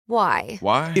Why?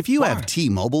 Why? If you have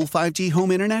T-Mobile 5G home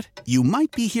internet, you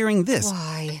might be hearing this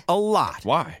Why? a lot.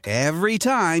 Why? Every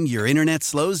time your internet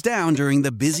slows down during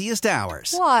the busiest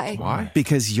hours. Why? Why?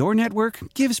 Because your network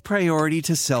gives priority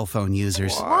to cell phone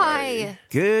users. Why?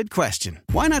 Good question.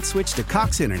 Why not switch to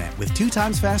Cox Internet with 2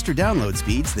 times faster download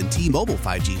speeds than T-Mobile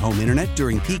 5G home internet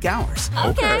during peak hours?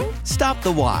 Okay. Stop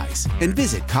the whys and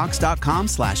visit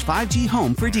cox.com/5G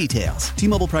home for details.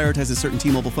 T-Mobile prioritizes certain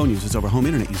T-Mobile phone users over home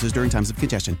internet users during times of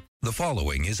congestion. The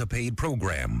following is a paid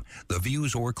program. The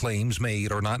views or claims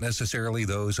made are not necessarily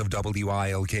those of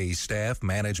WILK staff,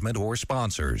 management, or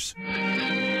sponsors.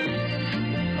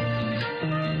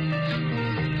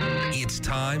 It's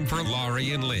time for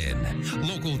Laurie and Lynn.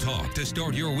 Local talk to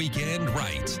start your weekend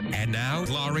right. And now,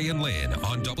 Laurie and Lynn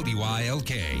on WILK.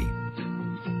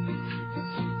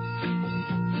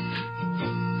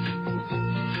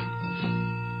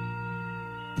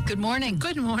 Good morning.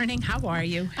 Good morning. How are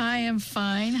you? I am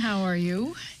fine. How are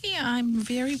you? Yeah, I'm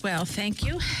very well, thank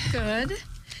you. Good.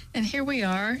 And here we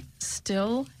are,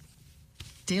 still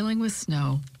dealing with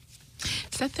snow.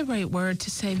 Is that the right word to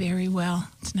say very well?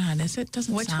 It's not, is it?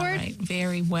 Doesn't Which sound word? right.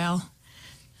 Very well.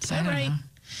 Is that right? Know.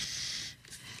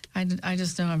 I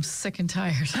just know I'm sick and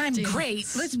tired. I'm great.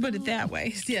 Let's put it that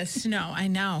way. Yes, no, I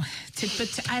know.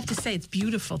 But I have to say it's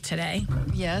beautiful today.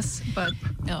 Yes, but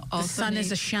also The sun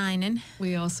is a-shining.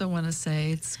 we also want to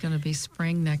say it's going to be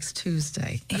spring next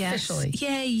Tuesday, officially. Yes.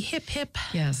 Yay, hip, hip.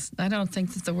 Yes, I don't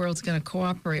think that the world's going to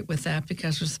cooperate with that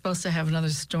because we're supposed to have another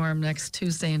storm next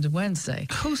Tuesday into Wednesday.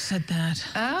 Who said that?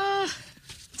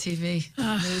 TV,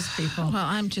 news people, Well,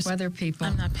 I'm just... weather people.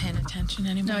 I'm not paying attention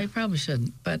anymore. No, you probably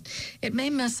shouldn't. But it may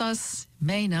miss us,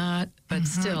 may not, but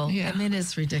still, yeah. I mean,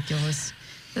 it's ridiculous.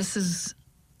 This is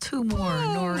 2 more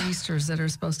nor'easters that are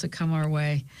supposed to come our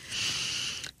way.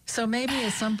 So maybe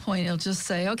at some point it'll just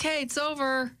say, okay, it's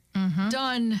over,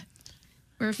 done.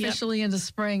 We're officially into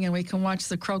spring and we can watch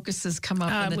the crocuses come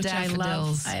up and the which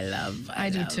daffodils.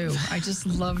 I do too. I just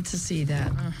love to see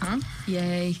that.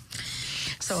 Yay.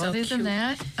 So other cute. than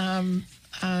that,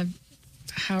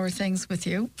 how are things with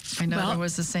you? I know there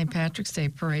was the St. Patrick's Day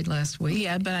parade last week.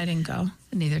 Yeah, but I didn't go.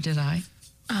 Neither did I.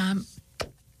 I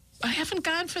haven't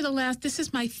gone for this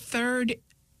is my third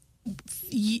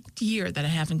year that I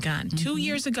haven't gone. 2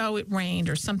 years ago it rained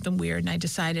or something weird and I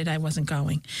decided I wasn't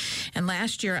going. And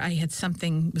last year I had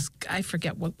I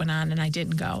forget what went on and I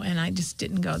didn't go and I just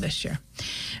didn't go this year.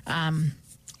 Well,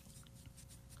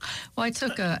 I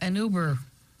took an Uber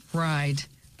ride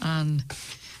on,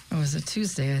 it was a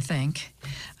Tuesday, I think.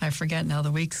 I forget now, the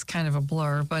week's kind of a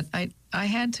blur, but I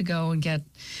had to go and get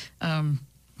some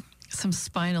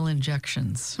spinal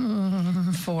injections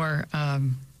for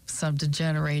some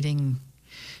degenerating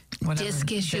whatever.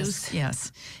 Disc issues.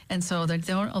 Yes. And so they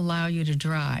don't allow you to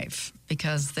drive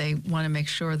because they want to make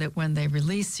sure that when they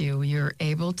release you, you're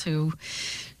able to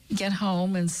get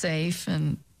home and safe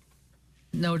and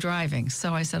no driving.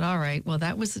 So I said, all right, well,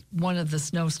 that was one of the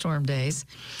snowstorm days.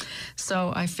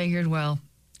 So I figured, well,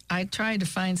 I tried to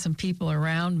find some people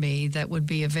around me that would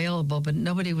be available, but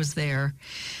nobody was there.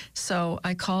 So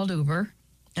I called Uber,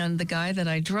 and the guy that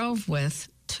I drove with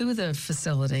to the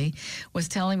facility was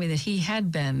telling me that he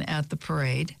had been at the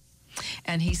parade,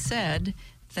 and he said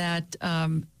that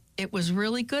it was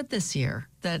really good this year,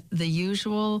 that the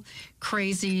usual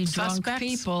crazy drunk Suspects?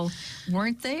 people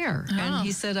weren't there. And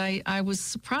he said, I was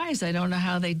surprised. I don't know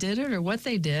how they did it or what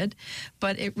they did,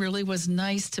 but it really was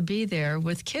nice to be there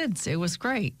with kids. It was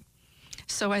great.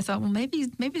 So I thought, well, maybe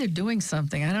they're doing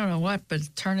something. I don't know what, but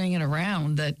turning it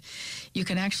around that you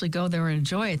can actually go there and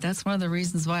enjoy it. That's one of the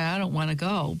reasons why I don't want to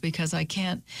go, because I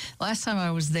can't. Last time I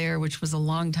was there, which was a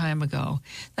long time ago,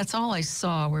 that's all I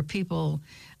saw were people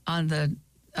on the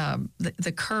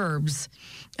curbs,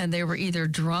 and they were either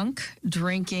drunk,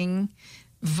 drinking,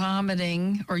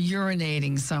 vomiting, or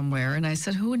urinating somewhere. And I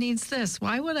said, who needs this?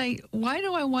 Why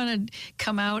do I want to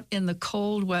come out in the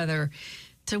cold weather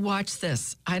to watch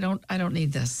this? I don't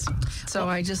need this. So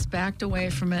I just backed away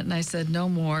from it and I said no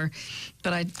more.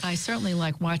 But I certainly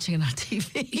like watching it on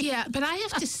TV. Yeah, but I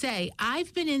have to say,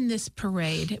 I've been in this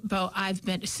parade, but I've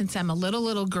been since I'm a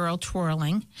little girl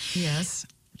twirling. Yes.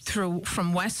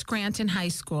 From West Scranton High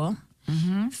School,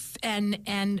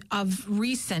 and of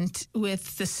recent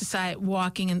with the society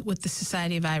walking with the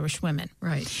Society of Irish Women.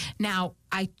 Right. Now,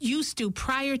 I used to,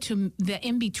 prior to the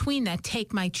in between that,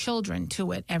 take my children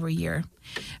to it every year,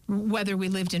 whether we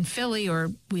lived in Philly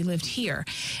or we lived here,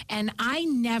 and I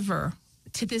never,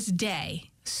 to this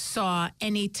day, saw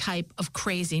any type of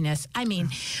craziness. I mean,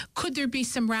 could there be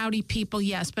some rowdy people?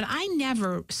 Yes, but I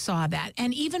never saw that.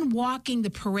 And even walking the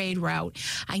parade route,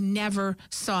 I never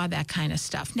saw that kind of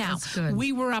stuff. Now,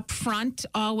 we were up front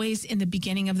always in the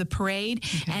beginning of the parade,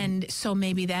 and so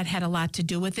maybe that had a lot to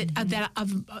do with it.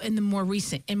 In more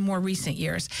recent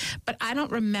years, but I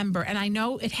don't remember. And I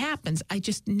know it happens. I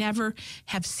just never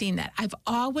have seen that. I've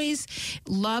always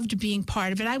loved being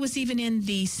part of it. I was even in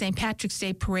the St. Patrick's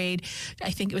Day parade.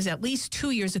 I think it was at least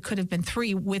 2 years, it could have been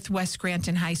 3, with West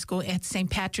Scranton High School at St.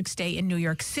 Patrick's Day in New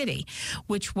York City,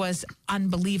 which was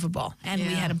unbelievable. And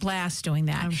we had a blast doing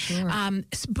that. I'm sure.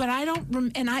 But I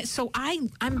don't,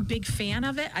 I'm a big fan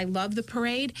of it. I love the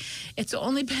parade. It's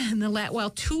only been in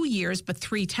the 2 years, but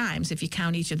 3 times if you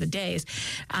count each of the days.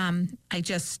 I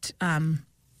just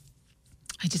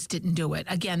didn't do it.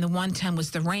 Again, the one time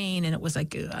was the rain, and it was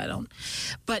like,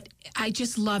 but I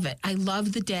just love it. I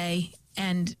love the day,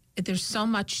 and there's so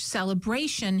much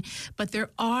celebration, but there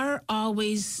are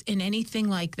always, in anything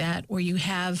like that, where you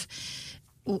have,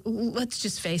 let's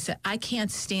just face it, I can't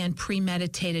stand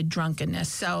premeditated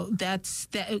drunkenness. So that's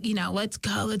that, let's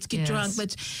go, let's get drunk.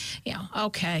 Let's,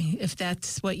 okay, if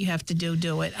that's what you have to do,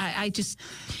 do it. I just,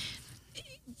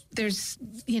 there's,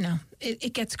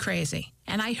 it gets crazy.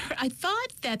 And I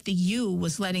thought that the U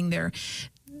was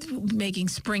making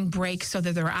spring break so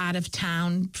that they're out of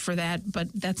town for that, but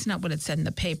that's not what it said in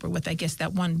the paper. With, I guess,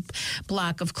 that one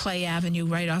block of Clay Avenue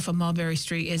right off of Mulberry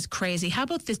Street is crazy. How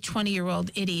about this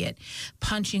 20-year-old idiot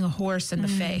punching a horse in the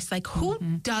face? Like, who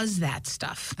does that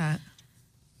stuff?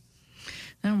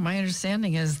 No, my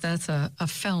understanding is that's a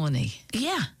felony.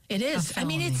 Yeah, it is. I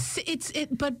mean, it's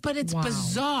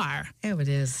bizarre. Oh, it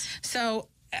is. So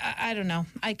I don't know.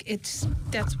 It's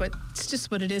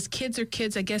just what it is. Kids are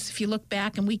kids, I guess. If you look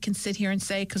back, and we can sit here and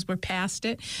say because we're past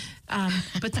it,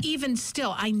 but even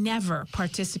still, I never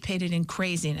participated in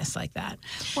craziness like that.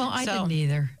 Well, I didn't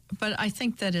either. But I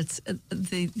think that it's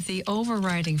the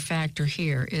overriding factor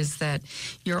here is that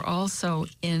you're also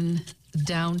in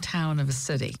downtown of a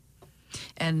city,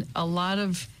 and a lot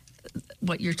of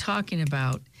what you're talking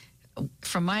about,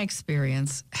 from my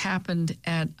experience, happened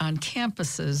on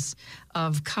campuses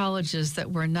of colleges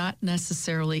that were not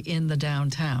necessarily in the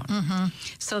downtown.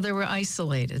 So they were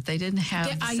isolated. They didn't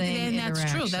have the same interaction.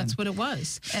 That's true. That's what it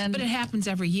was. But it happens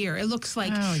every year. It looks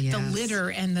like the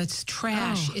litter and the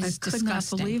trash is disgusting. I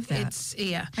could not believe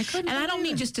that. I couldn't. And I don't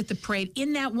mean just at the parade.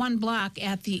 In that one block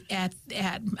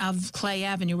of Clay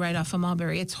Avenue, right off of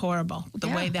Mulberry, it's horrible the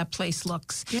way that place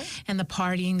looks, and the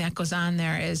partying that goes on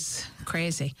there is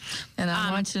crazy. And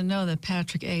I want you to know that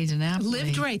Patrick A. DiNapoli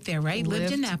lived right there, right?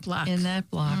 Lived in that block. In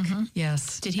that block,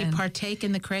 yes. Did he partake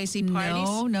in the crazy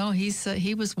parties? No.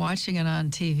 He was watching it on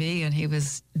TV, and he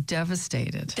was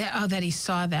devastated. That he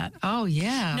saw that. Oh,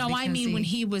 yeah. No, I mean when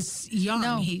he was young.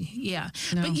 No.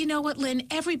 No. But you know what, Lynn?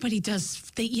 Everybody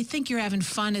does. You think you're having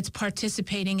fun. It's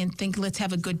participating and think, let's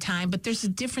have a good time. But there's a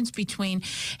difference between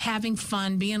having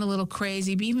fun, being a little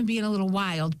crazy, even being a little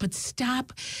wild, but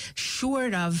stop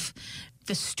short of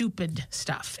the stupid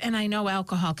stuff. And I know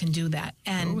alcohol can do that,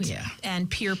 and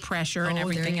peer pressure and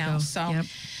everything else. So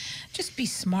just be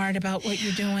smart about what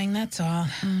you're doing. That's all.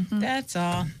 That's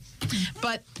all.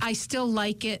 But I still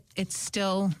like it. It's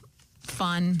still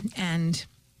fun, and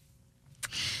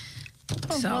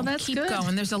so that's keep good.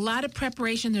 going. There's a lot of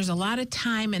preparation. There's a lot of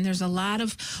time, and there's a lot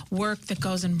of work that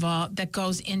goes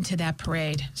into that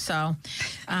parade. So,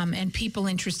 and people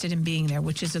interested in being there,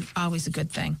 which is always a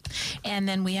good thing. And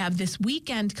then we have this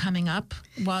weekend coming up.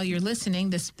 While you're listening,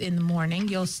 this in the morning,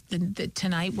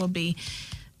 tonight will be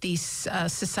the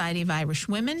Society of Irish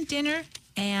Women dinner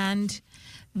and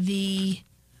the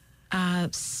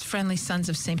Friendly Sons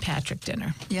of St. Patrick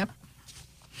dinner. Yep.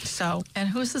 So, and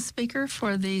who's the speaker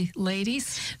for the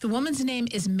ladies? The woman's name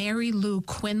is Mary Lou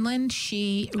Quinlan.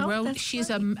 She wrote.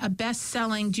 She's a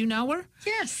best-selling. Do you know her?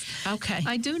 Yes. Okay.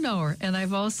 I do know her, and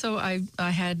I've also I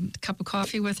had a cup of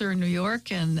coffee with her in New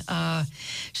York, and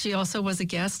she also was a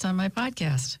guest on my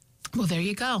podcast. Well, there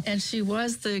you go. And she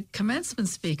was the commencement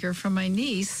speaker for my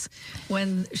niece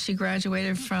when she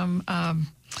graduated from.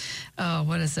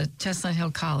 Chestnut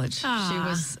Hill College. She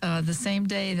was the same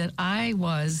day that I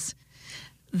was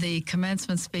the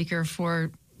commencement speaker for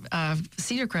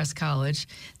Cedar Crest College.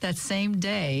 That same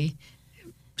day,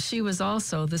 she was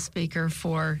also the speaker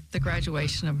for the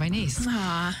graduation of my niece.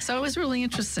 So it was really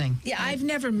interesting. Yeah, I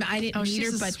didn't meet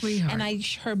her, but sweetheart. and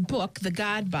her book, The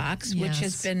God Box, which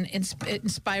has been it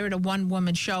inspired a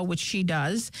one-woman show, which she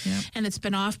does, and it's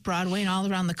been off Broadway and all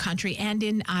around the country and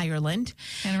in Ireland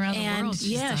and around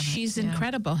the world. She's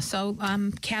incredible. So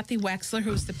Kathy Wexler,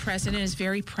 who's the president, is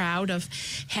very proud of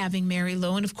having Mary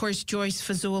Lou, and of course Joyce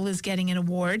Fazul is getting an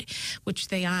award, which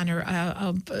they honor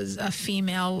a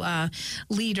female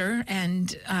leader, and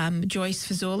Joyce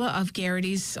Fazula of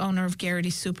Garrity's, owner of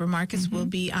Garrity's Supermarkets, will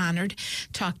be honored.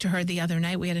 Talked to her the other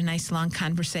night. We had a nice long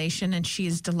conversation, and she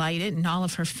is delighted, and all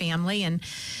of her family. And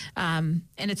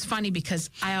it's funny because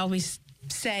I always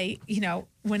say,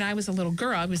 when I was a little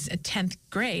girl, I was at 10th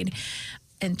grade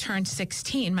and turned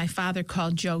 16, my father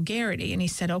called Joe Garrity, and he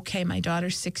said, "Okay, my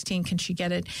daughter's 16. Can she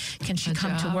get it? Can she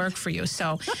come to work for you?"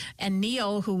 So, and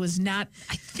Neil, who was not,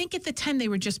 I think at the time they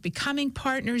were just becoming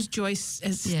partners. Neil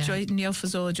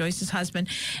Fazula, Joyce's husband,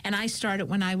 and I started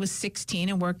when I was 16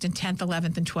 and worked in 10th,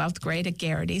 11th, and 12th grade at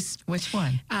Garrity's. Which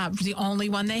one? The only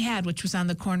one they had, which was on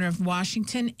the corner of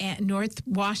Washington and North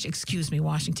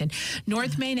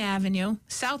Main Avenue,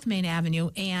 South Main Avenue,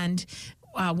 and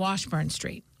Washburn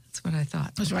Street. That's what I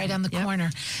thought. It was right on the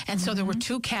corner. And so there were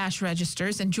 2 cash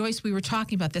registers. And Joyce, we were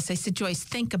talking about this. I said, Joyce,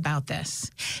 think about this.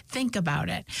 Think about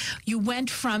it. You went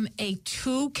from a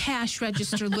 2 cash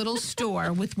register little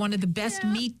store with one of the best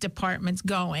meat departments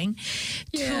going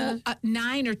to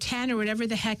 9 or 10 or whatever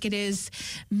the heck it is,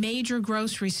 major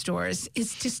grocery stores.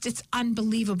 It's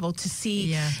unbelievable to see.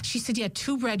 Yeah. She said,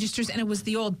 2 registers, and it was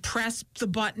the old press the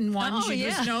button ones. There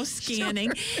was no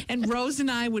scanning. Sure. And Rose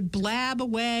and I would blab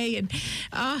away, and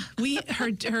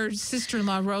her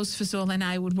sister-in-law, Rose Fazul, and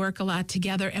I would work a lot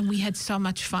together, and we had so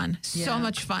much fun.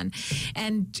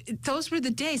 And those were the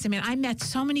days. I mean, I met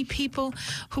so many people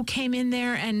who came in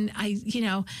there, and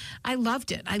I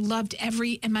loved it. I loved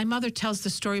and my mother tells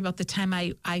the story about the time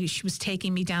she was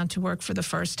taking me down to work for the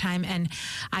first time, and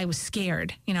I was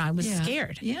scared. I was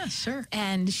scared. Yeah, sure.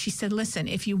 And she said, "Listen,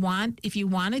 if you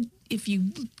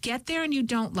get there and you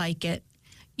don't like it,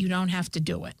 you don't have to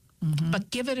do it.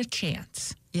 But give it a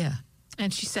chance." Yeah.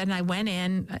 And she said, and I went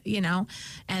in,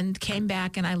 and came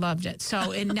back, and I loved it.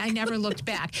 So, and I never looked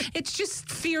back. It's just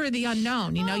fear of the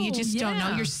unknown. You just don't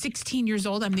know. You're 16 years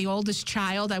old. I'm the oldest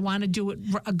child. I want to do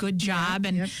a good job.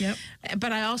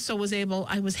 But I also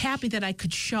I was happy that I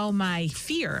could show my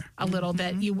fear a little,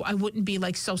 that I wouldn't be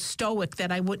like so stoic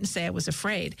that I wouldn't say I was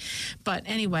afraid. But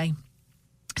anyway,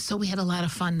 so we had a lot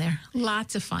of fun there.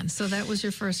 Lots of fun. So that was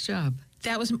your first job?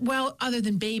 That was, other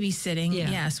than babysitting,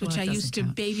 yes, which I used to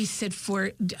babysit for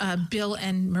Bill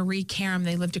and Marie Karam.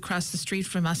 They lived across the street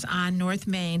from us on North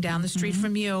Main, down the street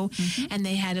from you, and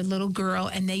they had a little girl,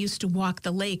 and they used to walk the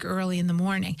lake early in the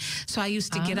morning. So I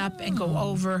used to get up and go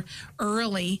over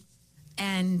early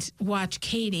and watch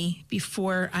Katie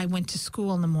before I went to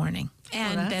school in the morning.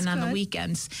 And then on the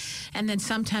weekends. And then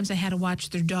sometimes I had to watch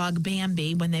their dog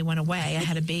Bambi when they went away. I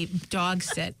had a dog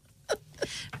sit.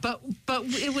 But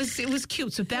it was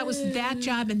cute. So that was that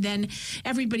job, and then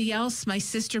everybody else, my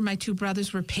sister, my 2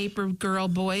 brothers were paper girl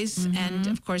boys, and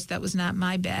of course that was not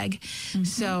my bag.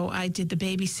 So I did the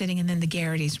babysitting and then the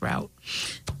Garrity's route.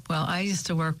 Well, I used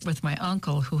to work with my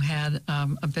uncle who had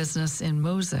a business in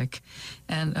music,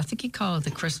 and I think he called it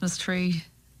the Christmas tree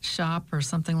shop or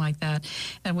something like that.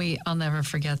 And I'll never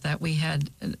forget that. We had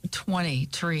 20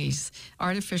 trees,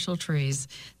 artificial trees,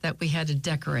 that we had to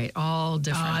decorate, all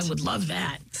different. Oh, I would love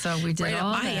that. So we did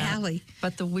all that. Right up my alley.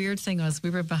 But the weird thing was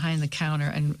we were behind the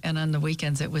counter, and on the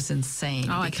weekends it was insane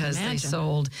because they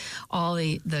sold all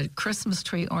the Christmas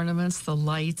tree ornaments, the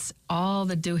lights, all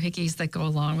the doohickeys that go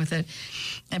along with it.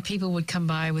 And people would come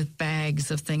by with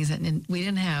bags of things, and we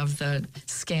didn't have the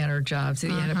scanner jobs. So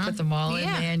you had to put them all in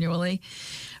manually.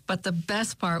 But the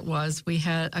best part was we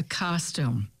had a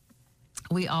costume.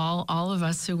 We all of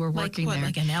us who were working there.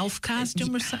 Like an elf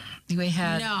costume or something? We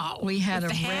had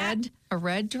a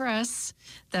red dress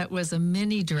that was a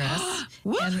mini dress.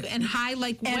 and high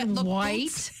wet look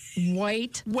boots.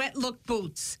 White wet look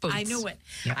boots. I knew it.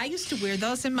 Yep. I used to wear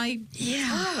those in my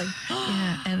early.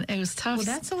 And it was tough. Well,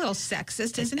 that's a little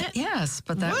sexist, isn't it? Yes,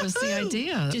 but that was the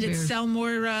idea. Did it sell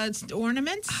more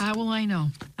ornaments? How will I know?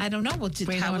 I don't know. Well,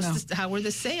 how were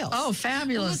the sales? Oh,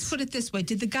 fabulous. Well, let's put it this way.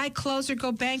 Did the guy close or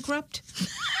go bankrupt?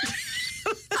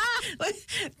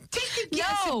 Take a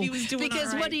guess if he was doing because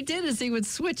all right. What he did is he would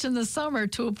switch in the summer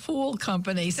to a pool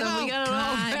company. So we got it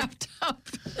all wrapped up.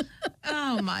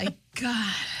 Oh, my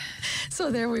God.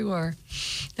 So there we were.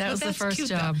 That was the first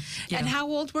job. Yeah. And how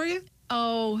old were you?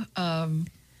 Oh,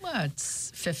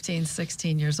 15,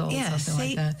 16 years old, something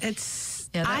like that.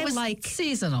 Yeah, that I was like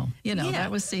seasonal.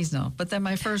 That was seasonal. But then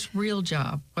my first real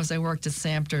job was I worked at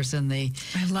Samter's in the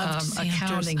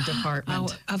accounting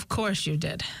department. Oh, of course you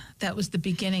did. That was the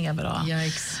beginning of it all.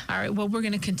 Yikes. All right, well, we're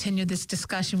going to continue this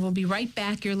discussion. We'll be right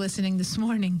back. You're listening this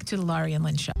morning to the Laurie and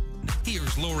Lynn Show.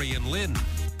 Here's Laurie and Lynn.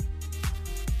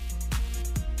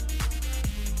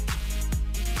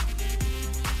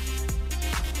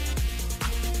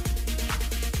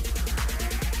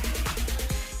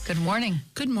 Good morning.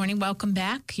 Good morning. Welcome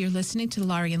back. You're listening to the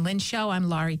Laurie and Lynn Show. I'm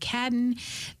Laurie Cadden,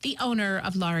 the owner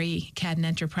of Laurie Cadden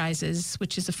Enterprises,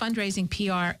 which is a fundraising,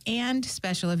 PR, and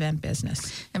special event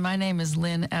business. And my name is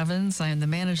Lynn Evans. I am the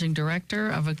managing director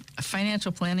of a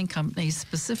financial planning company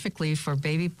specifically for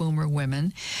baby boomer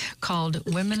women called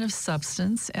Women of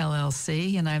Substance,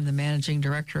 LLC, and I'm the managing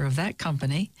director of that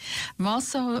company. I'm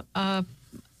also a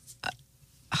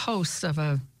host of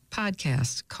a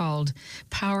podcast called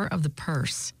Power of the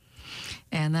Purse.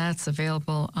 And that's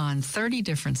available on 30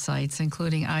 different sites,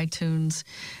 including iTunes,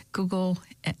 Google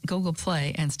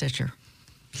Play, and Stitcher.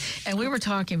 And we were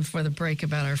talking before the break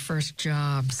about our first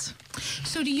jobs.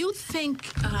 So do you think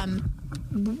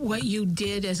what you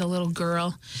did as a little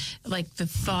girl, like the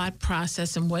thought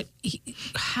process and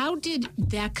how did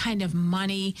that kind of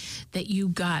money that you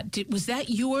got, was that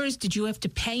yours? Did you have to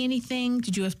pay anything?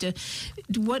 Did you have to,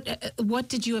 what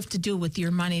did you have to do with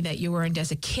your money that you earned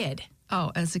as a kid? Oh,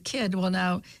 as a kid, well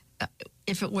now,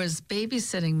 if it was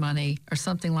babysitting money or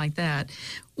something like that,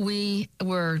 we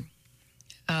were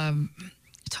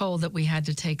told that we had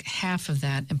to take half of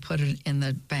that and put it in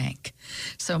the bank.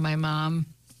 So my mom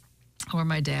or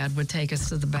my dad would take us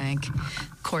to the bank,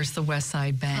 of course, the West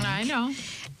Side Bank. I know.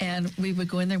 And we would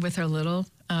go in there with our little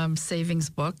savings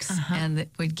books, and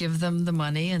we'd give them the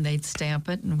money, and they'd stamp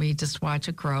it, and we'd just watch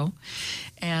it grow.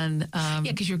 And yeah,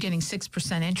 because you're getting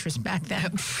 6% interest back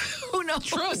then. Who knows?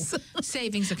 True.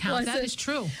 Savings account. That is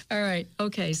true. All right.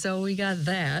 Okay. So we got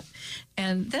that.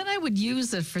 And then I would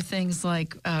use it for things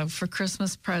like for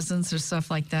Christmas presents or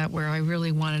stuff like that, where I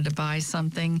really wanted to buy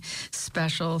something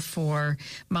special for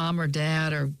mom or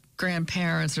dad or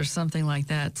grandparents or something like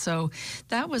that. So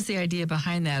that was the idea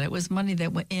behind that. It was money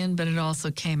that went in, but it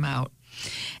also came out.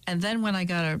 And then when I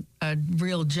got a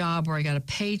real job where I got a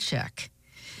paycheck,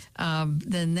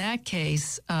 then in that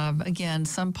case, again,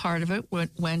 some part of it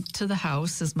went to the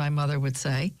house, as my mother would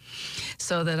say,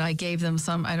 so that I gave them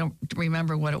some, I don't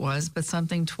remember what it was, but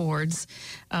something towards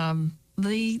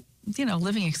the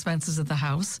living expenses of the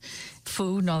house,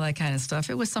 food and all that kind of stuff.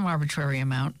 It was some arbitrary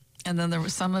amount. And then there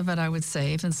was some of it I would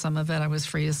save, and some of it I was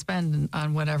free to spend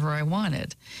on whatever I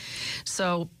wanted.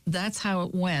 So that's how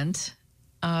it went.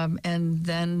 And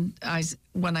then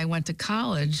when I went to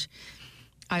college,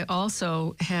 I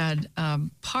also had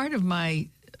part of my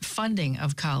funding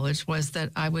of college was that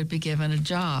I would be given a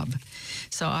job.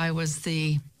 So I was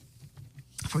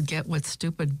forget what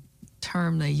stupid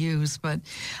term they use, but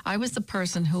I was the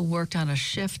person who worked on a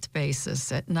shift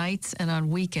basis at nights and on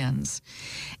weekends.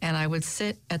 And I would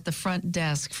sit at the front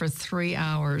desk for 3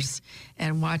 hours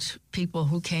and watch people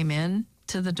who came in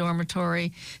to the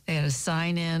dormitory. They had to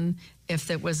sign in. If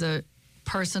there was a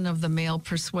person of the male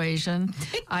persuasion,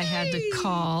 I had to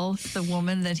call the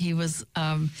woman that he was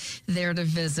there to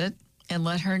visit and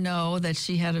let her know that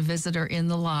she had a visitor in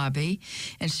the lobby,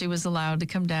 and she was allowed to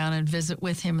come down and visit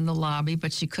with him in the lobby,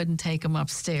 but she couldn't take him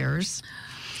upstairs.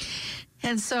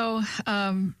 And so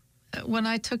when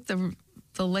I took the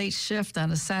late shift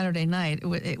on a Saturday night,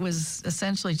 it was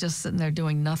essentially just sitting there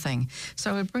doing nothing.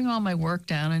 So I would bring all my work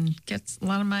down and get a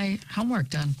lot of my homework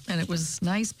done, and it was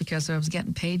nice because I was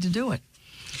getting paid to do it.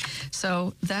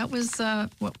 So that was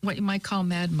what you might call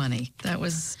mad money. That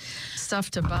was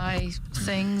stuff to buy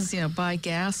things, buy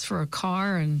gas for a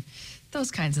car and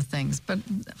those kinds of things, but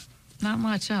not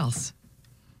much else.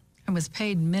 I was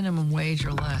paid minimum wage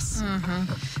or less.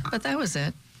 But that was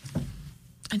it.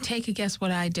 And take a guess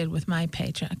what I did with my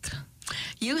paycheck.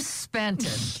 You spent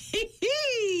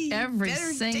it. Every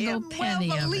single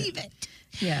penny of it. Believe it.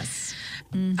 Yes.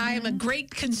 I am a great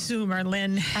consumer,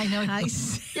 Lynn. I know.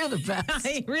 You're the best.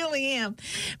 I really am.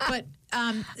 But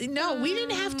no, we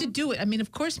didn't have to do it. I mean,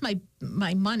 of course, my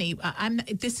money.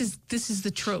 This is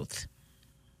the truth.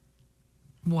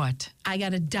 What? I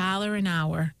got $1 an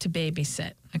hour to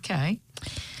babysit. Okay.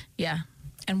 Yeah,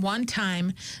 and one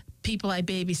time, people I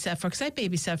babysat for, because I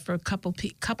babysat for a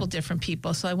couple different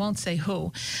people, so I won't say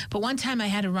who. But one time I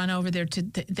had to run over there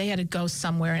they had to go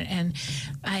somewhere, and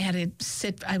I had to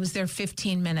sit. I was there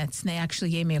 15 minutes, and they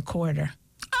actually gave me a quarter.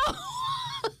 Oh.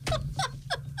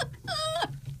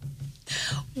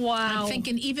 Wow. I'm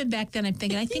thinking, even back then, I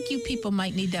think you people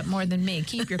might need that more than me.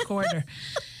 Keep your quarter.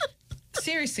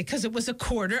 Seriously, because it was a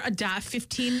quarter,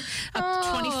 $15,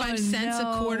 25 cents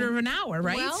a quarter of an hour,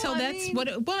 right? Well, so that's what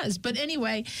it was. But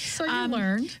anyway, So you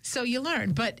learned. So you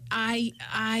learned. But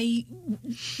I,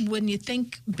 when you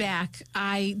think back,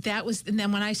 and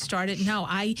then when I started,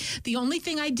 the only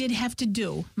thing I did have to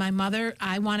do, my mother,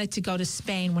 I wanted to go to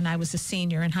Spain when I was a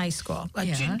senior in high school,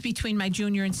 between my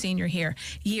junior and senior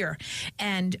year.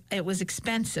 And it was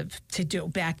expensive to do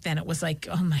back then. It was like,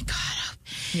 oh my God.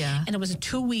 Yeah. And it was a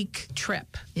 2-week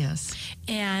trip. Yes.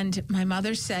 And my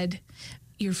mother said,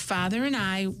 your father and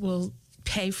I will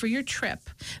pay for your trip,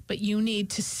 but you need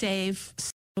to save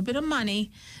a little bit of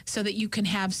money so that you can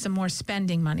have some more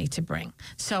spending money to bring.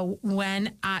 So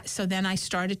then I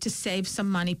started to save some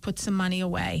money, put some money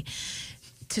away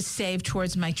to save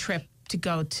towards my trip to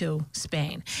go to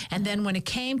Spain. And then when it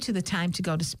came to the time to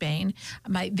go to Spain,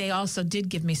 they also did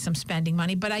give me some spending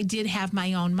money, but I did have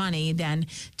my own money then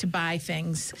to buy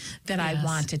things that I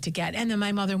wanted to get. And then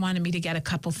my mother wanted me to get a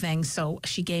couple things, so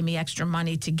she gave me extra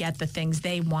money to get the things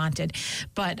they wanted.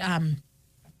 But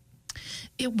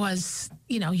it was,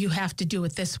 you have to do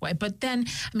it this way. But then,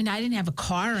 I didn't have a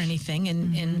car or anything,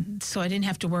 and so I didn't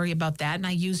have to worry about that. And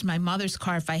I used my mother's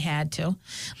car if I had to.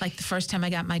 Like the first time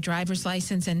I got my driver's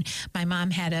license, and my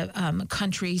mom had a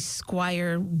country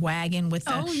Squire wagon with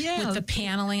the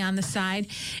paneling on the side.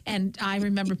 And I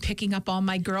remember picking up all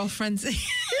my girlfriends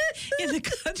in the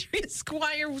country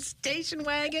Squire station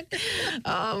wagon.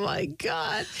 Oh, my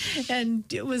God. And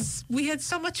we had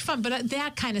so much fun. But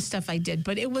that kind of stuff I did.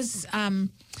 But it was...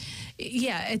 we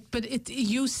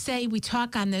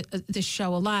talk on the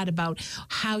show a lot about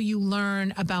how you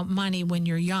learn about money when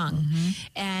you're young.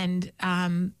 And,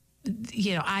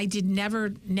 I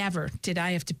never did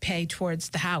I have to pay towards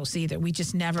the house either. We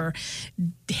just never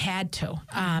had to.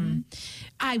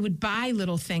 I would buy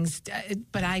little things,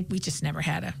 but we just never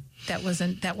had that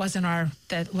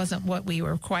wasn't what we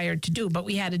were required to do, but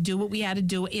we had to do what we had to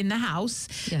do in the house,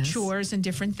 chores and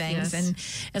different things. And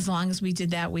as long as we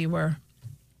did that, we were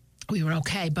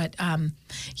okay. But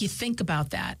you think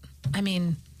about that.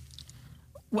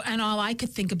 And all I could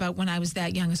think about when I was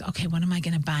that young is, okay, what am I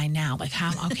going to buy now? Like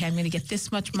I'm going to get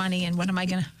this much money, and what am I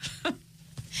going to,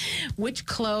 which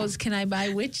clothes can I buy,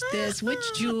 which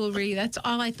jewelry? That's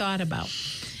all I thought about.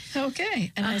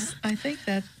 Okay. And I think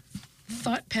that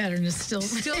thought pattern is still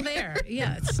there.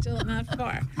 Yeah, it's still not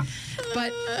far.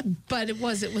 But it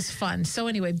was fun. So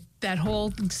anyway, that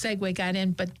whole segue got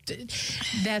in, but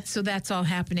that's all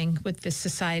happening with the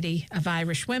Society of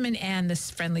Irish Women and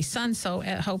this Friendly Son. So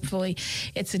hopefully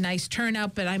it's a nice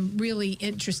turnout, but I'm really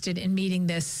interested in meeting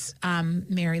this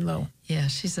Mary Lou. Yeah,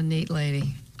 she's a neat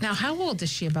lady. Now, how old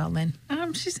is she about, Lynn?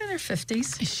 She's in her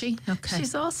 50s. Is she? Okay.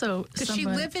 She's also... Does she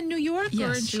live in New York,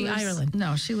 or is she Ireland?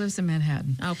 No, she lives in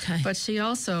Manhattan. Okay. But she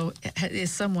also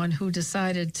is someone who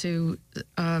decided to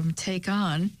take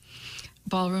on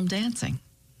ballroom dancing.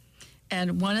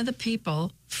 And one of the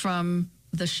people from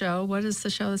the show, what is the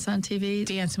show that's on TV?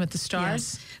 Dancing with the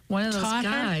Stars. Yes. One of those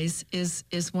guys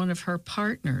is one of her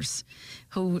partners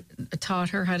who taught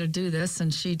her how to do this,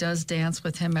 and she does dance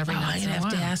with him every once in a while. I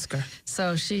have to ask her.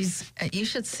 So you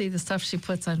should see the stuff she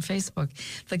puts on Facebook,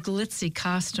 the glitzy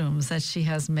costumes that she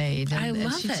has made. I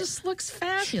love it. She just looks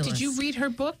fabulous. Did you read her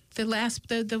book,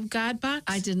 the God Box?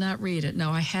 I did not read it.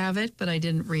 No, I have it, but I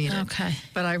didn't read it. Okay.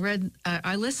 But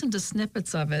I listened to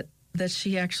snippets of it that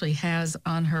she actually has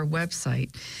on her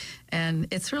website. And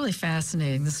it's really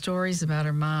fascinating, the stories about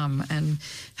her mom and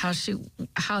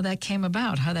how that came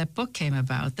about, how that book came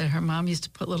about, that her mom used to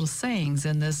put little sayings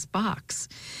in this box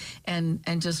and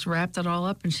just wrapped it all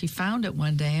up. And she found it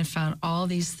one day and found all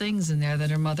these things in there that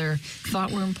her mother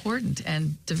thought were important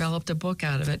and developed a book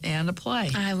out of it and a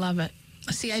play. I love it.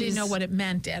 See, I didn't know what it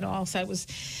meant at all. So it was...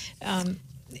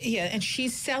 and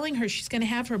she's selling she's going to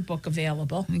have her book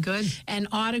available. Good. And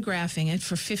autographing it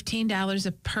for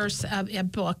 $15 a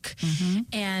book.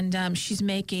 And she's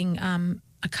making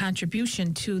a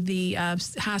contribution to the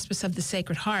Hospice of the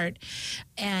Sacred Heart.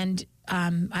 And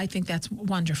I think that's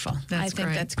wonderful. That's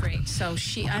great. So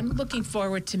I'm looking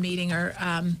forward to meeting her.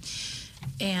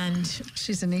 And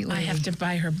she's a neat lady. I have to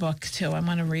buy her book, too. I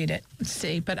want to read it and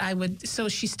see. But so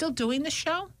she's still doing the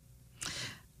show?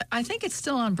 I think it's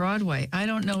still on Broadway. I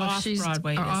don't know if she's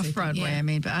Broadway, off Broadway.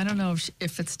 Yeah. But I don't know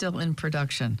if it's still in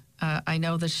production. I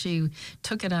know that she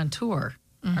took it on tour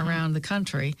around the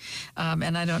country,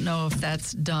 and I don't know if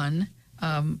that's done.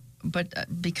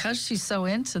 But because she's so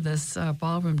into this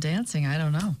ballroom dancing, I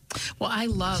don't know. Well, I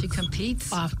love she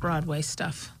competes off Broadway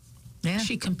stuff. Yeah,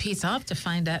 she competes. I'll have to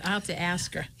find out. I'll have to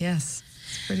ask her. Yes.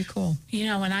 It's pretty cool.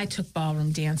 When I took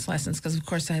ballroom dance lessons, because of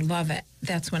course I love it,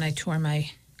 that's when I tore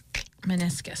my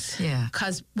meniscus. Yeah.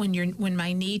 Because when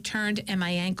my knee turned and my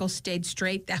ankle stayed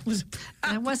straight, that was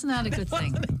That was not a good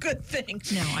thing. wasn't a good thing.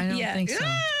 No, I don't think so.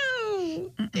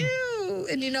 Ew, ew.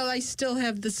 And I still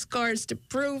have the scars to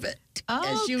prove it.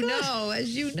 Oh, as you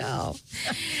good. know.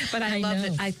 But I love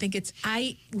it.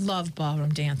 I love ballroom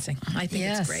dancing. I think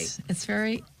it's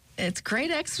great. It's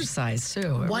great exercise,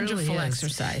 too. It Wonderful really is.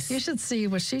 exercise. You should see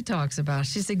what she talks about.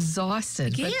 She's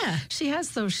exhausted. Yeah. But she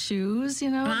has those shoes, I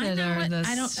that know are it. the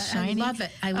shiny. I love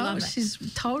it. I love it. She's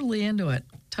totally into it.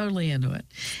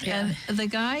 Yeah. And the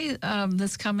guy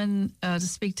that's coming to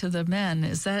speak to the men,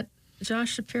 is that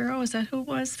Josh Shapiro? Is that who it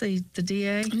was? The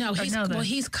DA? No,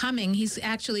 he's coming. He's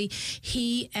actually,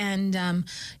 he's going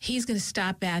to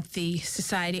stop at the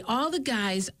society. All the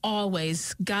guys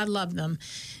always, God love them,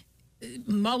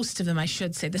 most of them, I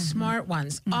should say, the smart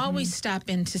ones, always stop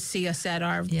in to see us at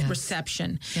our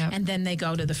reception. Yep. And then they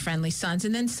go to the Friendly Sons.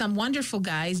 And then some wonderful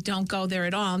guys don't go there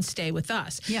at all and stay with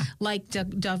us. Yeah. Like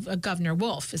Governor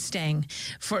Wolf is staying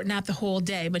for not the whole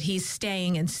day, but he's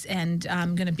staying and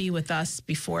going to be with us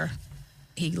before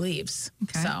he leaves.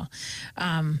 Okay. So,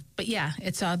 but yeah,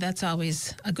 that's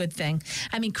always a good thing.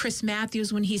 I mean, Chris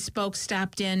Matthews, when he spoke,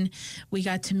 stopped in. We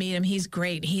got to meet him. He's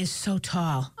great. He is so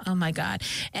tall. Oh my God.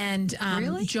 And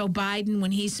Really? Joe Biden,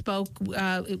 when he spoke,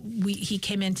 he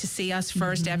came in to see us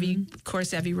first. Evie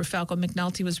Rafelko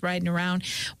McNulty was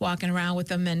walking around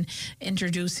with him and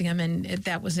introducing him, and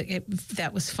that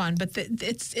was fun. But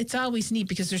it's always neat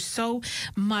because there's so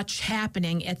much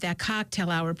happening at that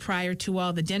cocktail hour prior to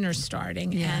all the dinners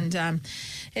starting. Yeah.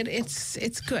 And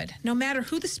it's good. No matter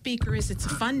who the speaker is, it's a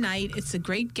fun night. It's a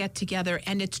great get-together,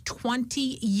 and it's 20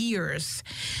 years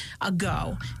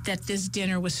ago that this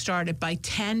dinner was started by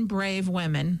 10 brave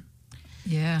women.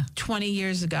 Yeah. 20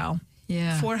 years ago.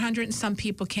 Yeah. 400 and some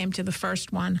people came to the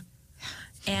first one.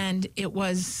 And it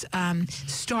was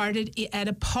started at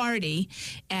a party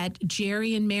at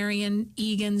Jerry and Marion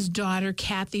Egan's daughter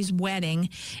Kathy's wedding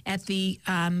at the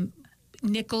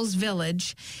Nichols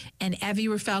Village, and Evie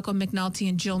Rafelko McNulty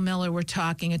and Jill Miller were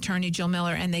talking, attorney Jill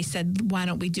Miller, and they said, why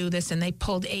don't we do this? And they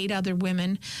pulled 8 other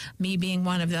women, me being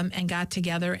one of them, and got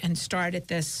together and started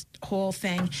this whole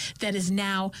thing that is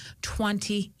now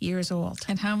 20 years old.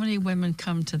 And how many women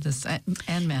come to this,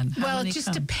 and men? Well, it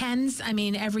just depends. I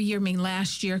mean, every year,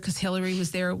 last year, because Hillary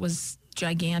was there, it was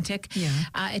gigantic. Yeah.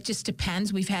 It just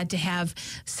depends. We've had to have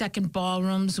second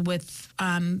ballrooms with,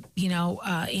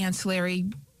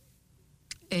 ancillary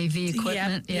AV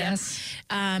equipment, Yep. yes.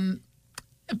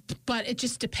 But it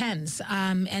just depends.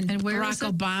 And where Barack is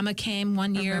it? Obama came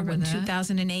one year remember in that.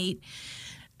 2008.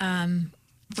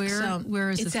 Where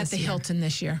is it It's at this the year? Hilton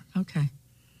this year. Okay.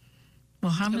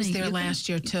 Well, how I many? was there you last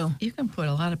year, too. You can put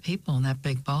a lot of people in that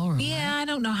big ballroom. Yeah, right? I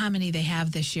don't know how many they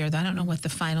have this year, though. I don't know what the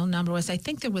final number was. I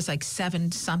think there was like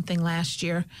 7-something last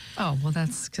year. Oh, well,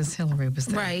 that's because Hillary was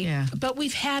there. Right. Yeah. But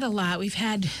we've had a lot.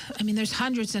 There's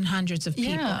hundreds and hundreds of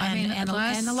people. Yeah, I mean, and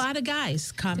a lot of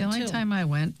guys come, The only too. time I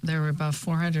went, there were about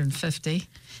 450.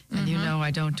 And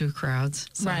I don't do crowds,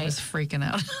 so I Right. was freaking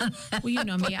out. Well, you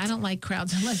know me. I don't like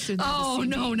crowds unless they're there to see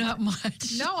me. Not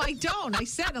much. No, I don't. I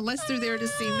said unless they're there to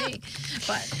see me.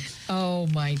 But Oh,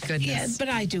 my goodness. yeah, but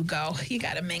I do go. You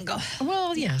got to mingle.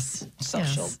 Well, yes.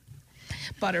 Social Yes.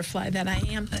 butterfly that I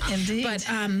am. Indeed. But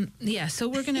yeah, so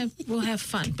we'll have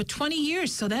fun. But 20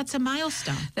 years, so that's a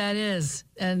milestone. That is.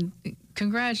 And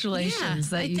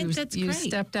congratulations Yeah, that I think that's you great.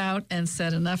 stepped out and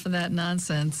said enough of that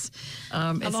nonsense.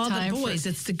 Of all the boys,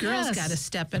 it's the girls got to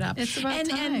step it up. It's about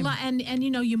time. And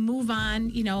you move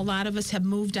on. A lot of us have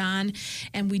moved on,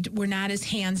 and we're not as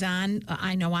hands on.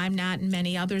 I know I'm not, and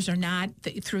many others are not.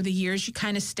 Through the years, you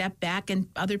kind of step back, and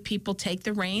other people take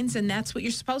the reins, and that's what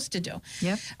you're supposed to do.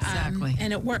 Yep, exactly.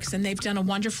 And it works, and they've done a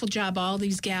wonderful job. All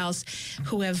these gals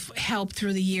who have helped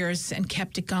through the years and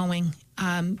kept it going.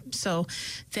 So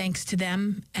thanks to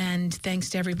them, and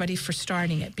thanks to everybody for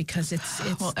starting it, because it's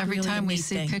well, every really time a we neat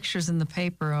see thing. pictures in the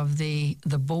paper of the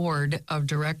board of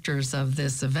directors of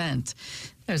this event,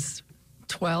 there's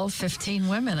 12, 15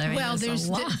 women. I mean, Well, there's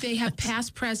a lot. they have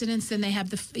past presidents, and they have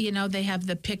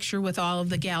the picture with all of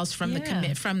the gals from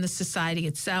from the society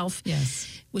itself. Yes.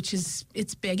 Which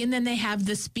it's big, and then they have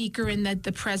the speaker and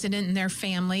the president and their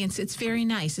family. It's very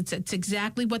nice. It's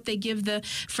exactly what they give the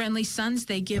Friendly Sons.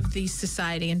 They give the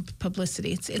society and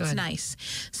publicity. It's Good. nice.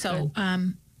 So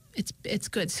it's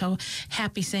good. So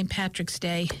happy St. Patrick's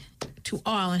Day to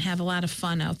all, and have a lot of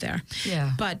fun out there.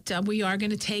 Yeah. But we are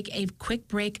going to take a quick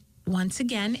break once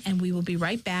again, and we will be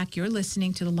right back. You're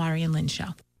listening to the Laurie and Lynn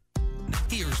Show.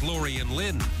 Here's Laurie and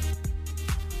Lynn.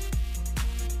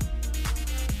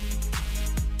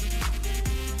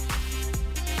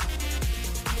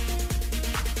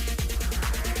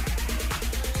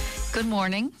 Good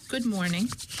morning. Good morning.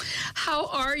 How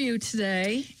are you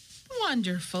today?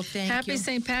 Wonderful, thank you. Happy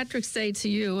St. Patrick's Day to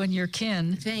you and your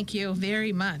kin. Thank you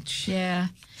very much. Yeah.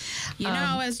 You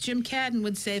know, as Jim Cadden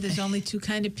would say, there's only two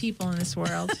kind of people in this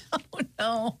world. Oh,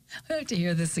 no. I have to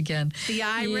hear this again. The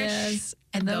Irish yes,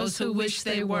 and those who wish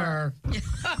they were.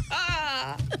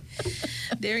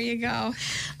 There you go.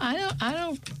 I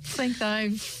don't think that I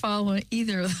follow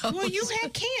either of those. Well, you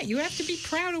can't. You have to be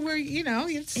proud of where,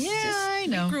 I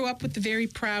know. I grew up with a very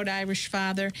proud Irish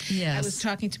father. Yes. I was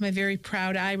talking to my very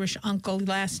proud Irish uncle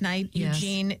last night, Yes.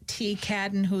 Eugene T.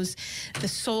 Cadden, who's the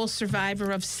sole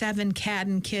survivor of 7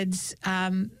 Cadden kids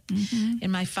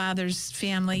in my father's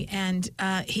family. And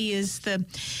he is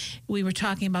we were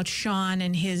talking about Sean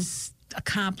and his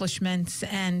accomplishments,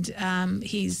 and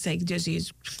he's like, does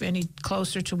he's any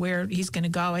closer to where he's going to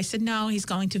go? I said, no, he's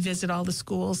going to visit all the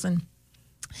schools. And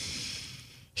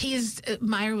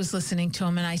Meyer was listening to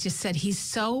him, and I just said, he's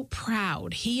so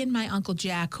proud. He and my Uncle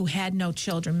Jack, who had no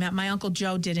children, my Uncle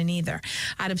Joe didn't either.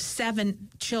 Out of 7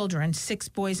 children, 6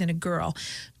 boys and a girl,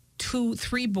 2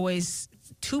 boys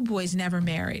never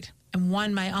married. And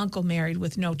 1 my uncle married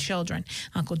with no children,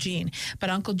 Uncle Gene. But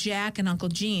Uncle Jack and Uncle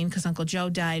Gene, because Uncle Joe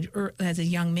died as a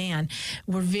young man,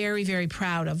 were very, very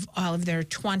proud of all of their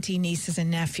 20 nieces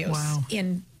and nephews. Wow.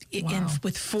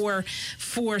 With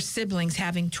four siblings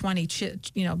having 20,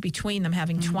 between them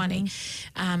having 20.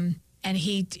 And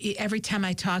he every time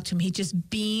I talk to him, he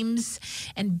just beams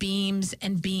and beams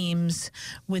and beams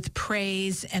with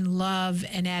praise and love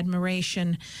and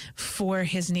admiration for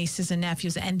his nieces and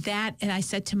nephews. And I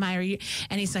said to Meyer,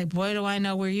 and he's like, boy, do I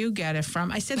know where you get it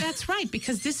from. I said, that's right,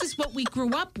 because this is what we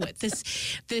grew up with.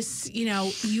 This,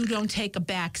 you don't take a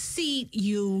back seat.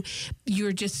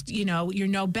 You're just, you're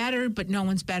no better, but no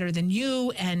one's better than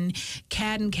you. And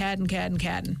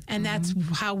Cadden. And that's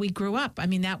how we grew up. I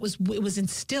mean, it was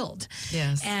instilled.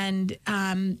 Yes. And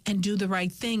do the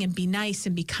right thing and be nice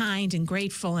and be kind and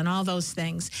grateful and all those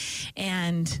things.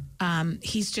 And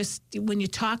he's just, when you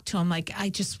talk to him, like, I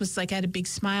just was like, I had a big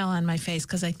smile on my face,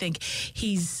 because I think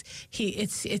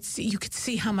you could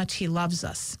see how much he loves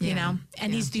us,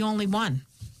 and he's the only one.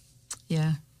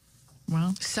 Yeah.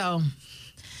 Well, so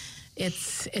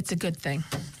it's a good thing.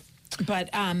 But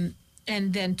and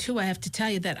then too, I have to tell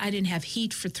you that I didn't have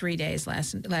heat for 3 days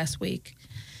last week.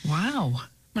 wow.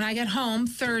 When I got home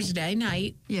Thursday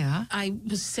night, Yeah. I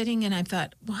was sitting and I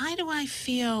thought, why do I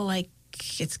feel like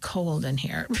it's cold in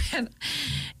here?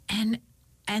 and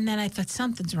then I thought,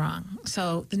 something's wrong.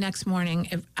 So the next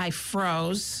morning, I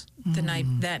froze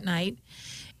that night.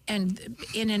 And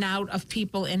in and out of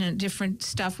people in a different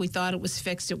stuff. We thought it was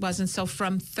fixed. It wasn't. So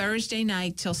from Thursday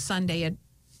night till Sunday at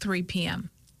 3 p.m.,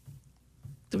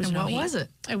 there was no heat. What was it?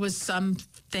 It was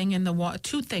something in the water.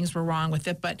 2 things were wrong with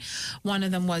it, but one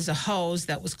of them was a hose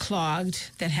that was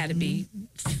clogged that had to be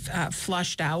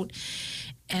flushed out.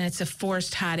 And it's a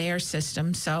forced hot air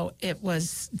system, so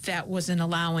that wasn't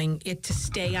allowing it to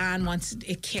stay on. Once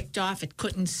it kicked off, it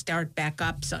couldn't start back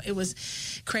up. So it was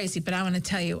crazy. But I want to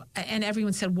tell you, and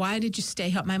everyone said, why did you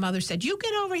stay up? My mother said, you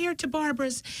get over here to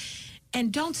Barbara's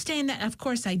and don't stay in that. And of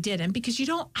course I didn't, because you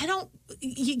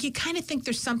kind of think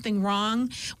there's something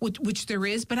wrong, which there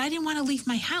is, but I didn't want to leave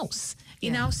my house, you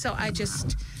know? So I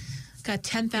just got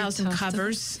 10,000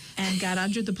 covers and got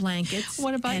under the blankets.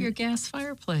 What about your gas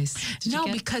fireplace?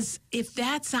 Because if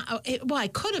that's not, I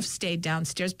could have stayed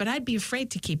downstairs, but I'd be afraid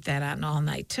to keep that on all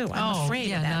night too. I'm afraid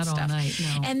of that not stuff. All night,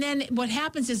 no. And then what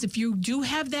happens is, if you do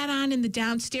have that on in the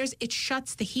downstairs, it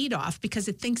shuts the heat off because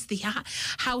it thinks the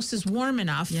house is warm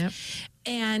enough. Yep.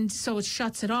 And so it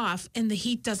shuts it off, and the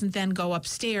heat doesn't then go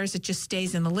upstairs. It just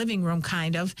stays in the living room,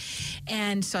 kind of.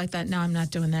 And so I thought, no, I'm not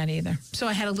doing that either. So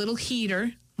I had a little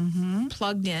heater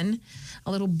plugged in, a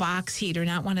little box heater,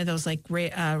 not one of those like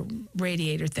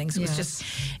radiator things. It was just,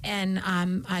 and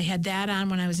I had that on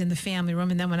when I was in the family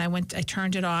room, and then when I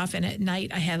turned it off, and at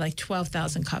night I had like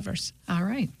 12,000 covers. All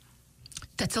right.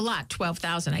 That's a lot,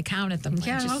 12,000. I counted them.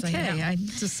 Yeah, just okay. So you know. I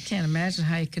just can't imagine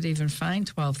how you could even find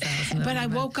 12,000. But I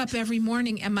woke up every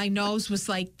morning and my nose was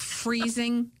like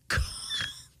freezing.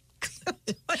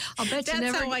 I'll bet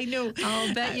That's how I knew.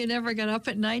 I'll bet you never got up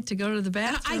at night to go to the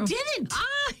bathroom. I didn't.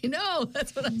 I know.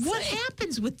 That's what I'm saying. What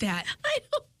happens with that? I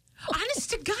know. Honest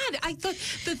to God, I thought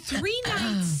the 3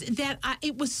 nights that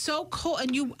it was so cold,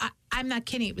 and I'm not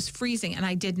kidding, it was freezing, and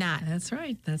I did not. That's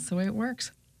right. That's the way it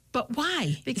works. But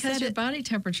why? Because your body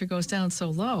temperature goes down so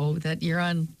low that you're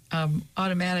on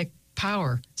automatic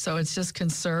power. So it's just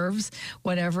conserves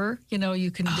whatever,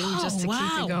 you can do just to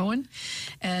keep you going.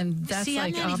 And that's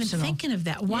I'm not optional. even thinking of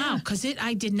that. Wow, because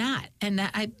I did not. And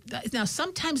now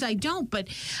sometimes I don't, but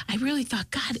I really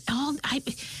thought, God,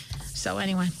 So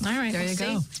anyway, all right. There you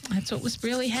go. That's what was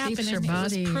really happening. Keeps your It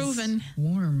was body proven.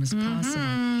 warm as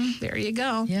possible. There you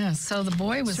go. Yeah, so the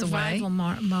boy was Survival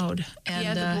away. mode. And,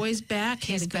 yeah, the boy's back.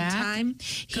 He had he's a good back? time.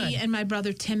 Good. He and my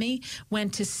brother Timmy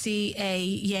went to see a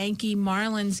Yankee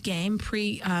Marlins game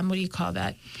what do you call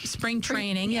that? Spring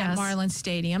training yes. at Marlins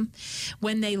Stadium.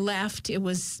 When they left, it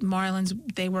was Marlins.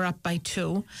 They were up by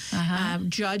 2.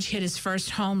 Judge hit his first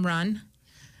home run.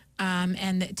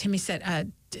 And Timmy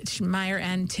said, Meyer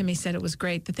and Timmy said it was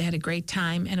great, that they had a great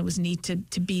time, and it was neat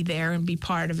to be there and be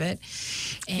part of it.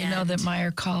 And You know that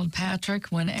Meyer called Patrick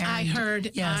when Aaron... I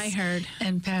heard.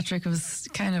 And Patrick was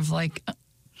kind of like,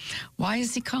 why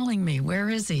is he calling me? Where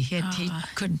is he? He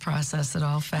couldn't process it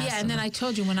all fast Yeah, and then I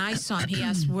told you when I saw him, he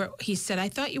asked he said, I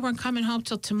thought you weren't coming home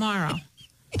till tomorrow.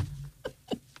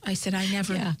 I said, I've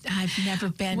never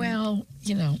been. Well,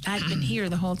 I've been here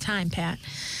the whole time, Pat.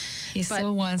 He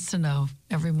still wants to know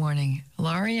every morning.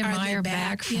 Laurie and Meyer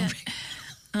back from... Yeah.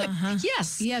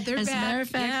 Yes. Yeah, they're As back. As a matter of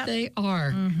fact, they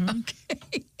are.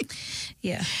 Okay.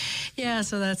 Yeah. Yeah,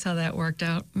 so that's how that worked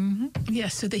out. Yeah,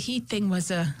 so the heat thing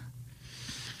was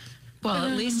Well,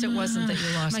 at least it wasn't that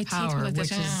you lost my teeth power, were like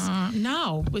which is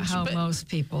how most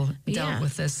people dealt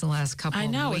with this the last couple of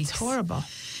weeks. I know, it's horrible.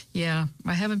 Yeah,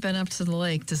 I haven't been up to the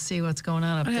lake to see what's going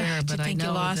on up there, but Do you think I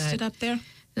know you lost it up there?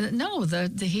 No,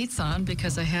 the heat's on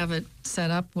because I have it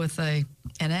set up with an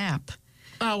app.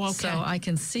 Oh, okay. So I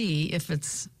can see if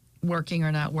it's working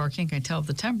or not working. I can tell what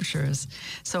the temperature is.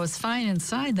 So it's fine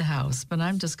inside the house, but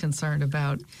I'm just concerned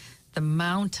about the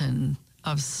mountain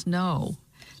of snow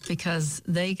because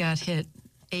they got hit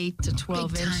 8 to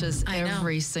 12 inches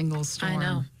every single storm. I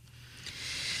know.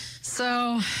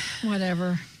 So,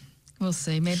 whatever. We'll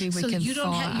see. Maybe we can you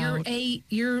don't thaw have out.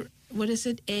 your what is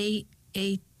it? A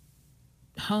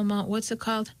homo, what's it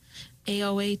called?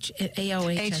 AOH,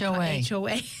 HOA.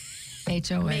 HOA.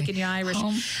 HOA. Making you Irish.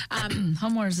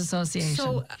 Homeowners Association.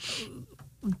 So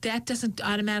that doesn't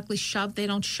automatically shove? They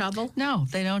don't shovel? No,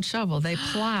 they don't shovel. They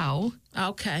plow.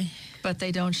 Okay. But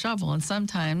they don't shovel. And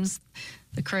sometimes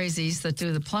the crazies that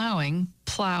do the plowing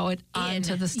plow it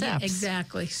onto the steps. Yeah,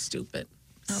 exactly. Stupid.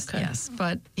 Okay. Yes.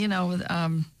 But,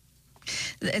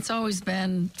 it's always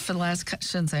been for the last,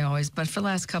 shouldn't say always, but for the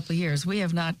last couple of years, we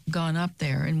have not gone up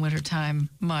there in wintertime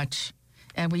much.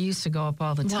 And we used to go up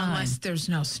all the time. Well, unless there's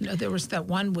no snow. There was that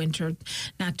one winter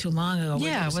not too long ago.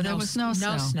 There was no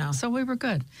snow. So we were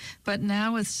good. But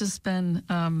now it's just been,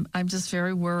 I'm just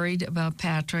very worried about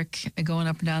Patrick going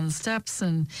up and down the steps.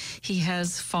 And he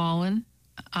has fallen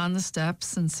on the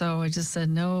steps. And so I just said,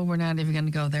 no, we're not even going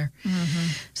to go there.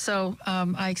 So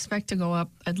I expect to go up.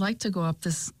 I'd like to go up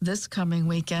this coming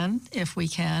weekend if we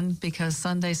can, because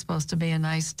Sunday's supposed to be a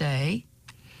nice day.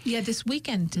 Yeah, this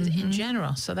weekend in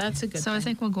general. So that's a good thing. So I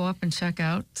think we'll go up and check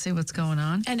out, see what's going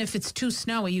on. And if it's too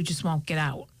snowy, you just won't get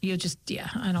out. You just,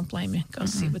 I don't blame you. Go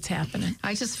see what's happening.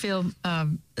 I just feel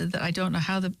that I don't know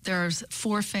how there's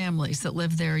 4 families that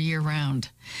live there year round,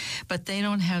 but they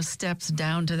don't have steps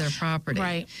down to their property.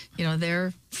 Right.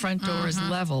 Their front door is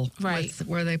level with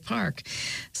where they park.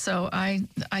 So I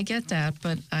get that,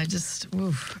 but I just,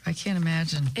 I can't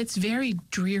imagine. It's very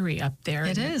dreary up there.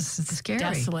 It is. It's scary.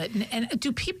 Desolate. And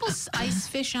do people ice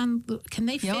fish can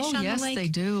they fish on the lake? Yes, they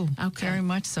do. Okay. Very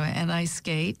much so. And ice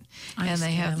skate. And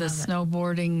they have the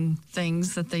snowboarding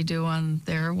things that they do on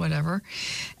there, whatever.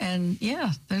 And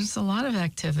yeah, there's a lot of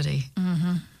activity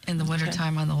in the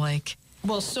wintertime on the lake.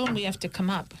 Well, soon we have to come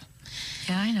up.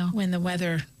 Yeah, I know. When the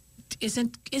weather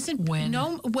isn't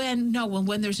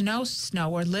when there's no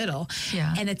snow or little,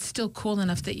 and it's still cool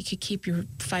enough that you could keep your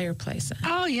fireplace on.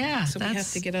 Oh yeah, so we have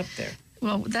to get up there.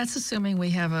 Well, that's assuming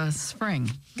we have a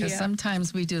spring, because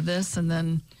sometimes we do this and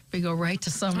then we go right to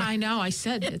summer. I know. I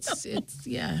said it's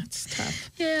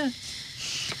tough. Yeah.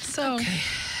 So,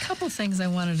 a couple things I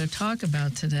wanted to talk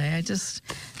about today. I just,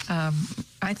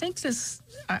 I think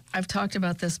I've talked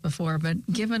about this before, but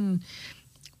given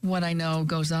what I know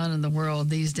goes on in the world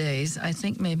these days, I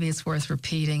think maybe it's worth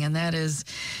repeating, and that is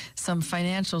some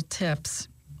financial tips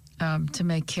to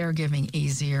make caregiving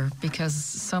easier, because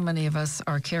so many of us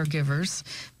are caregivers,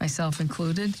 myself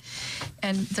included,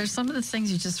 and there's some of the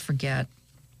things you just forget.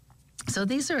 So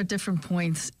these are at different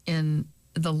points in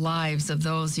the lives of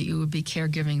those that you would be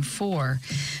caregiving for.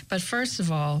 But first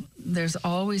of all, there's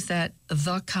always the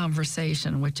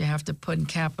conversation, which you have to put in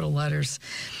capital letters,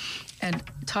 and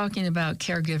talking about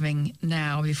caregiving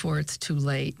now before it's too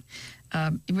late.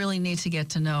 You really need to get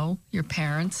to know your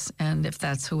parents, and if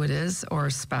that's who it is, or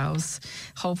a spouse.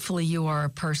 Hopefully you are a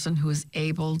person who is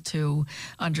able to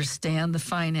understand the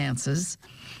finances,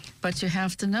 but you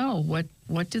have to know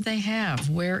what do they have?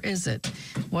 Where is it?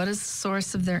 What is the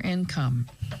source of their income?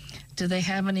 Do they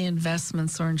have any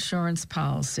investments or insurance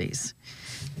policies?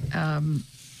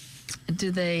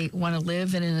 Do they want to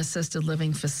live in an assisted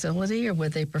living facility, or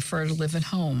would they prefer to live at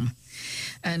home?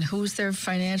 And who's their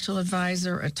financial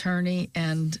advisor, attorney,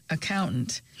 and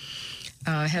accountant?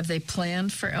 Have they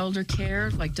planned for elder care?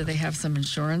 Like, do they have some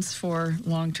insurance for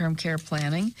long-term care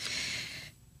planning?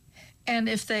 And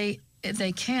if they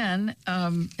can,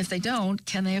 if they don't,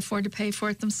 can they afford to pay for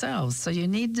it themselves? So you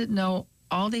need to know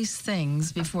all these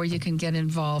things before you can get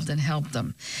involved and help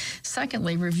them.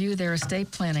 Secondly, review their estate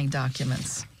planning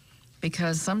documents,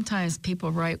 because sometimes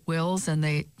people write wills and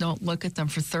they don't look at them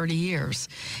for 30 years.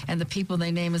 And the people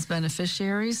they name as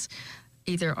beneficiaries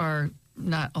either are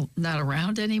not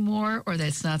around anymore, or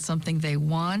that's not something they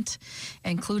want,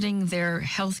 including their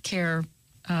health care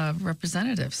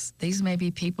representatives. These may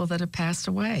be people that have passed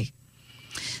away.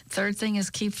 Third thing is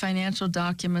keep financial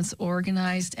documents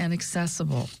organized and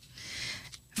accessible.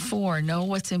 4, know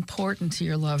what's important to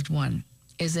your loved one.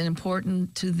 Is it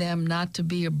important to them not to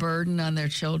be a burden on their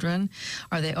children?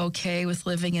 Are they okay with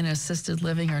living in assisted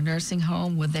living or nursing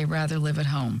home? Would they rather live at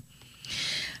home?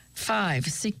 5,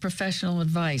 seek professional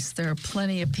advice. There are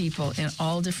plenty of people in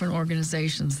all different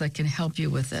organizations that can help you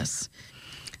with this.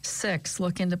 6,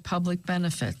 look into public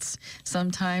benefits.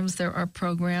 Sometimes there are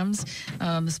programs,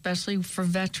 especially for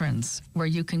veterans, where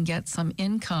you can get some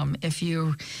income if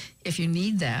you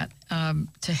need that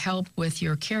to help with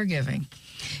your caregiving.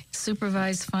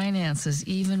 Supervise finances,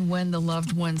 even when the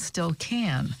loved one still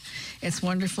can. It's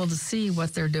wonderful to see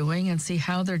what they're doing and see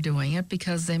how they're doing it,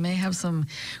 because they may have some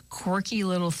quirky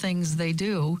little things they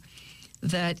do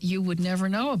that you would never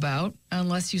know about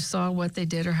unless you saw what they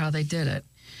did or how they did it.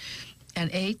 And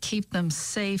 8, keep them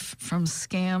safe from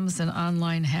scams and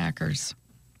online hackers.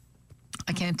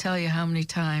 I can't tell you how many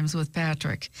times with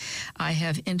Patrick I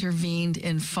have intervened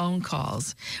in phone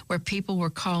calls where people were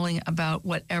calling about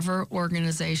whatever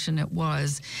organization it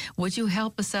was. Would you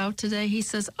help us out today? He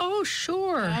says, oh,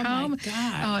 sure. Oh, my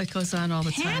God. Oh, it goes on all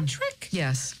the time. Patrick?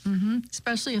 Yes. Mm-hmm.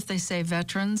 Especially if they say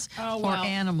veterans or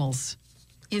animals.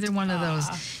 Either one of those.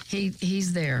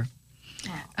 He's there.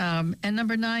 And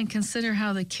number 9, consider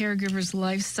how the caregiver's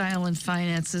lifestyle and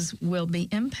finances will be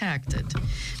impacted,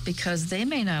 because they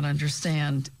may not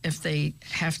understand if they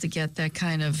have to get that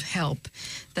kind of help,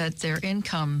 that their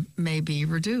income may be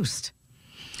reduced.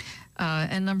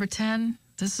 And number 10,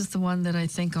 this is the one that I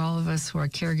think all of us who are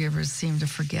caregivers seem to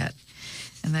forget,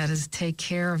 and that is take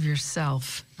care of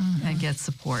yourself and get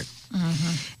support.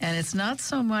 And it's not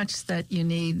so much that you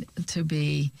need to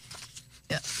be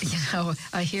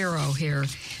a hero here.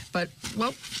 But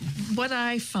what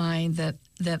I find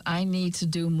that I need to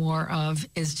do more of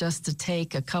is just to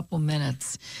take a couple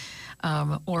minutes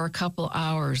or a couple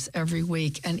hours every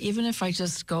week. And even if I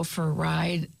just go for a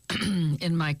ride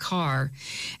in my car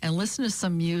and listen to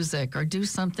some music or do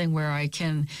something where I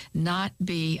can not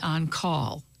be on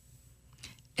call,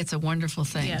 it's a wonderful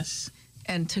thing. Yes.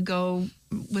 And to go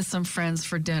with some friends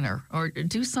for dinner or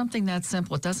do something that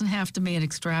simple. It doesn't have to be an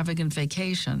extravagant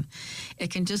vacation.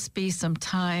 It can just be some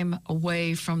time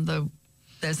away from the,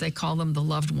 as they call them, the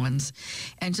loved ones,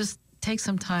 and just take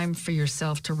some time for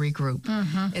yourself to regroup.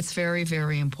 It's very,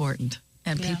 very important,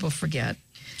 and people forget.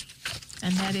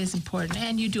 And that is important.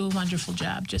 And you do a wonderful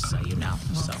job, just so you know.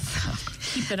 So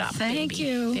keep it up, Thank baby.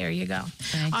 you. There you go.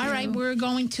 All right, we're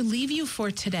going to leave you for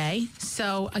today.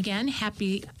 So again,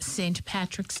 happy St.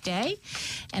 Patrick's Day.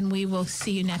 And we will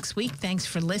see you next week. Thanks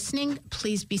for listening.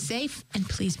 Please be safe and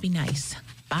please be nice.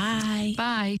 Bye.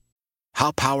 Bye.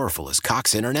 How powerful is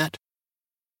Cox Internet?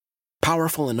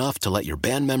 Powerful enough to let your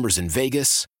band members in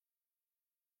Vegas,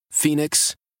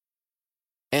 Phoenix,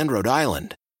 and Rhode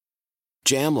Island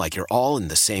jam like you're all in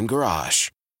the same garage.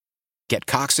 Get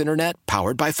Cox Internet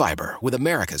powered by fiber with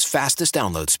America's fastest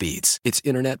download speeds. It's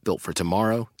internet built for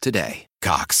tomorrow, today.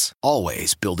 Cox,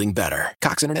 always building better.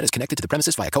 Cox Internet is connected to the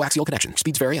premises via coaxial connection.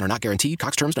 Speeds vary and are not guaranteed.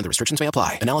 Cox terms and other restrictions may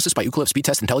apply. Analysis by Ookla Speed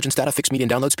Test Intelligence Data. Fixed median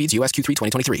download speeds. US Q3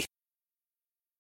 2023.